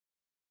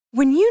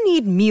When you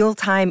need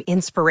mealtime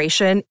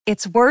inspiration,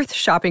 it's worth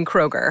shopping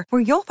Kroger,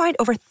 where you'll find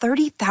over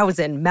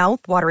 30,000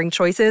 mouth-watering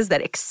choices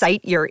that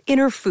excite your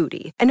inner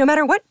foodie. And no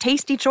matter what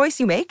tasty choice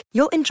you make,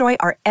 you'll enjoy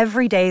our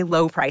everyday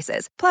low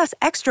prices, plus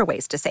extra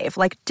ways to save,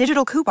 like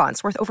digital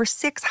coupons worth over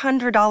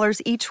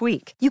 $600 each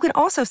week. You can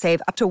also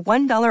save up to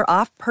 $1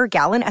 off per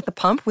gallon at the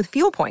pump with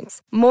fuel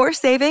points. More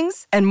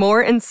savings and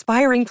more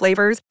inspiring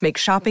flavors make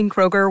shopping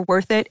Kroger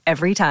worth it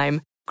every time.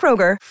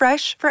 Kroger,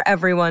 fresh for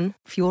everyone.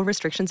 Fuel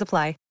restrictions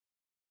apply.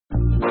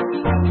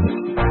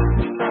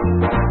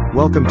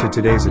 Welcome to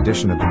today's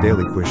edition of the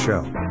Daily Quiz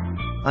Show.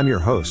 I'm your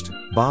host,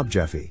 Bob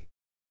Jeffy.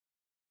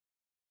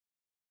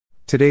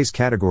 Today's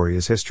category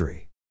is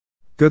history.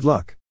 Good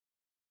luck.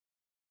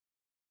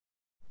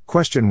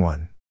 Question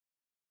 1.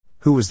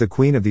 Who was the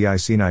queen of the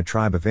Iceni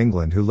tribe of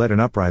England who led an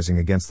uprising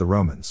against the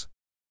Romans?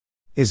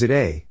 Is it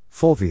A.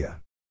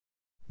 Fulvia,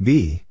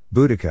 B.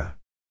 Boudica,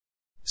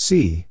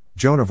 C.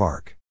 Joan of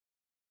Arc,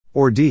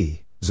 or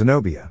D.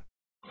 Zenobia?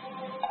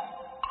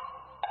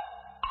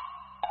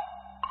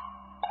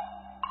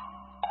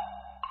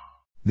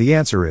 The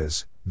answer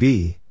is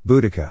B.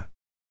 Boudica.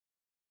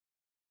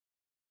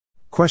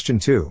 Question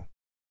 2.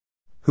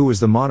 Who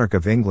was the monarch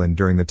of England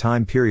during the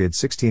time period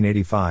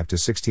 1685 to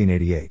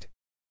 1688?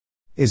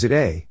 Is it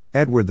A.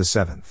 Edward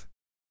VII,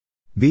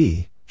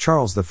 B.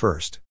 Charles I,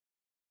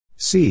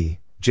 C.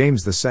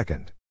 James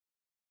II,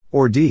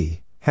 or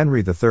D. Henry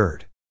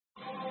III?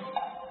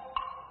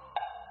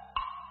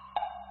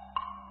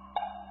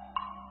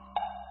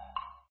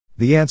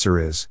 The answer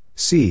is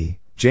C.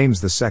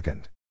 James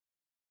II.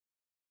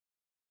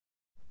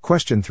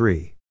 Question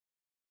 3.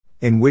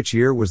 In which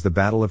year was the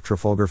Battle of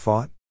Trafalgar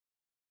fought?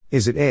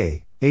 Is it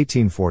A.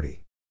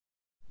 1840,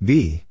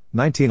 B.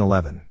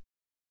 1911,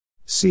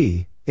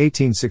 C.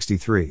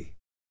 1863,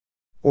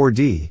 or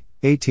D.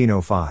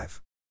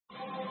 1805?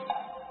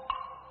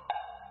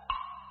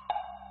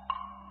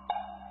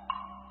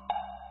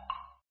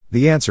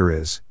 The answer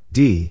is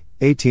D.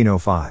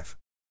 1805.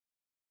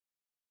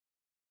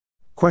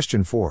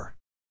 Question 4.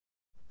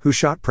 Who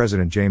shot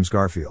President James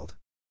Garfield?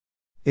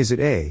 Is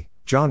it A.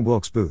 John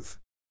Wilkes Booth,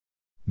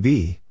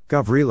 B.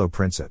 Gavrilo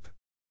Princip,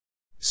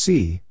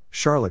 C.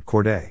 Charlotte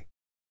Corday,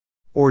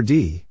 or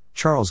D.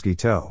 Charles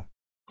Guiteau?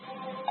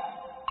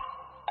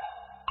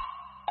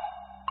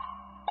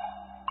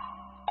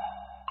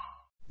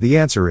 The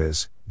answer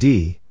is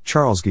D.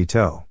 Charles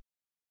Guiteau.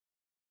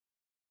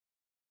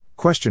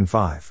 Question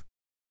 5.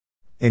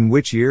 In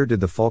which year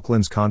did the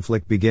Falklands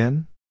conflict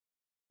begin?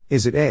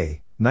 Is it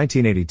A.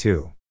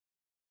 1982,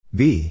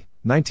 B.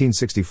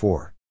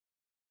 1964,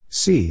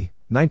 C.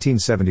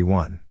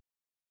 1971,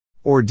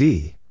 or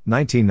D.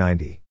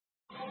 1990?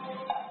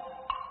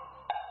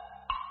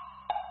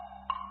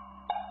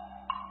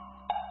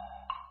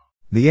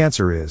 The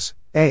answer is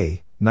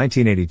A.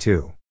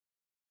 1982.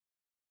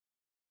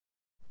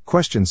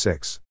 Question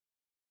 6.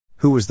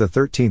 Who was the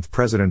 13th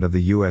President of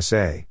the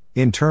USA,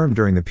 in term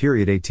during the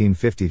period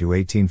 1850 to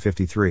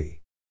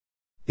 1853?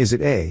 Is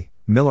it A.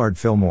 Millard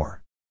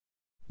Fillmore,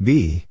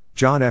 B.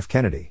 John F.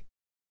 Kennedy,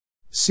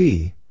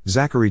 C.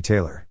 Zachary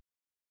Taylor,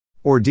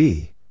 or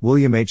D.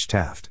 William H.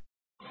 Taft?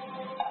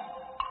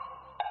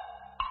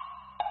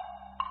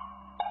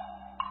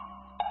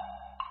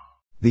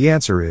 The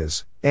answer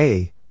is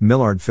A.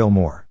 Millard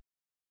Fillmore.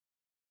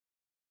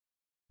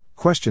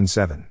 Question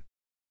 7.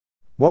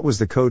 What was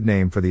the code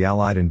name for the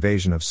Allied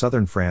invasion of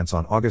southern France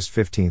on August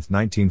 15,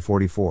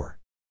 1944?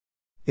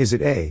 Is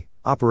it A.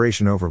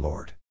 Operation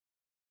Overlord,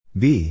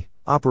 B.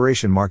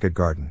 Operation Market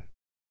Garden,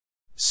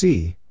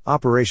 C.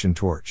 Operation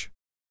Torch,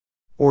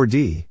 or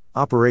D.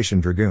 Operation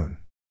Dragoon?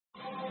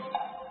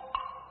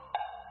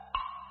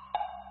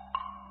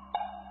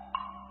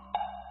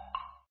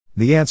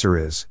 The answer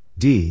is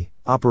D.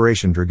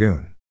 Operation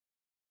Dragoon.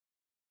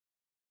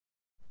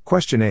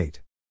 Question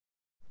 8.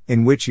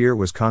 In which year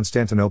was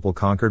Constantinople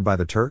conquered by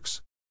the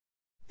Turks?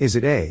 Is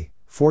it A.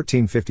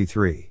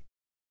 1453,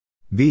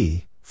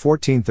 B.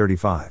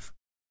 1435,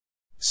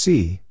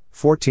 C.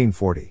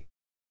 1440,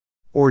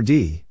 or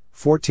D.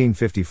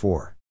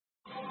 1454?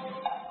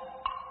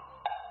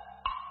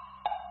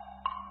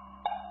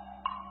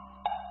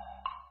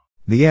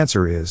 The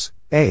answer is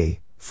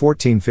A.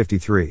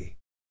 1453.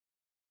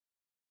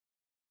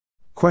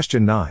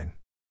 Question 9.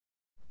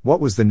 What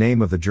was the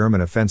name of the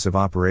German offensive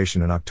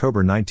operation in October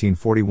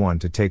 1941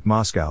 to take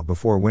Moscow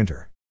before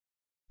winter?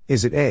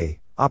 Is it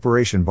A.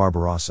 Operation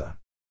Barbarossa,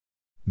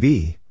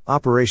 B.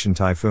 Operation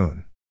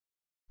Typhoon,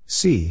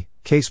 C.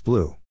 Case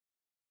Blue,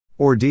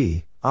 or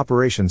D.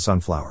 Operation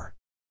Sunflower?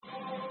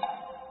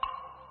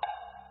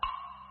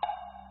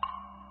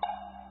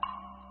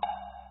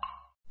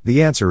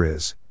 The answer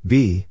is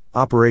B.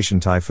 Operation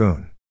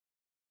Typhoon.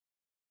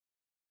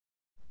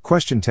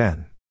 Question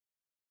 10.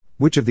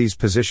 Which of these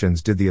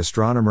positions did the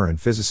astronomer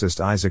and physicist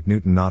Isaac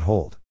Newton not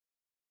hold?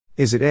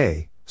 Is it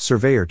A.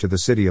 Surveyor to the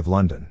City of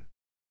London,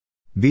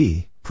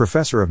 B.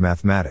 Professor of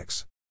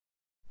Mathematics,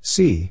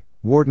 C.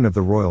 Warden of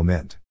the Royal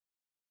Mint,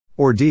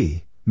 or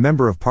D.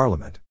 Member of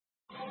Parliament?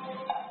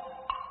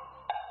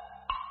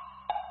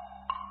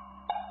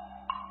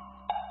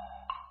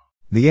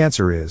 The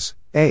answer is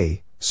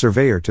A.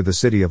 Surveyor to the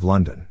City of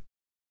London.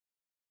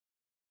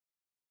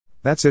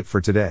 That's it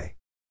for today.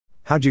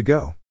 How'd you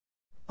go?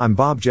 I'm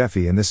Bob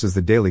Jeffy and this is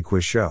the Daily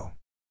Quiz Show.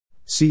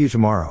 See you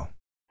tomorrow.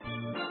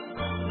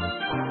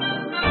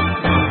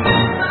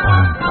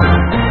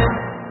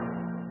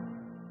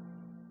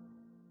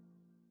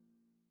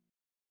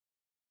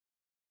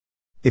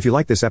 If you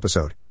like this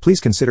episode, please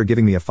consider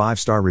giving me a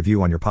 5-star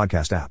review on your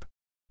podcast app.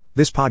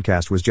 This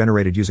podcast was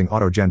generated using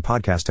AutoGen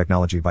podcast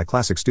technology by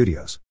Classic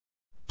Studios.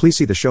 Please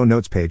see the show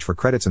notes page for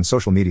credits and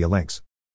social media links.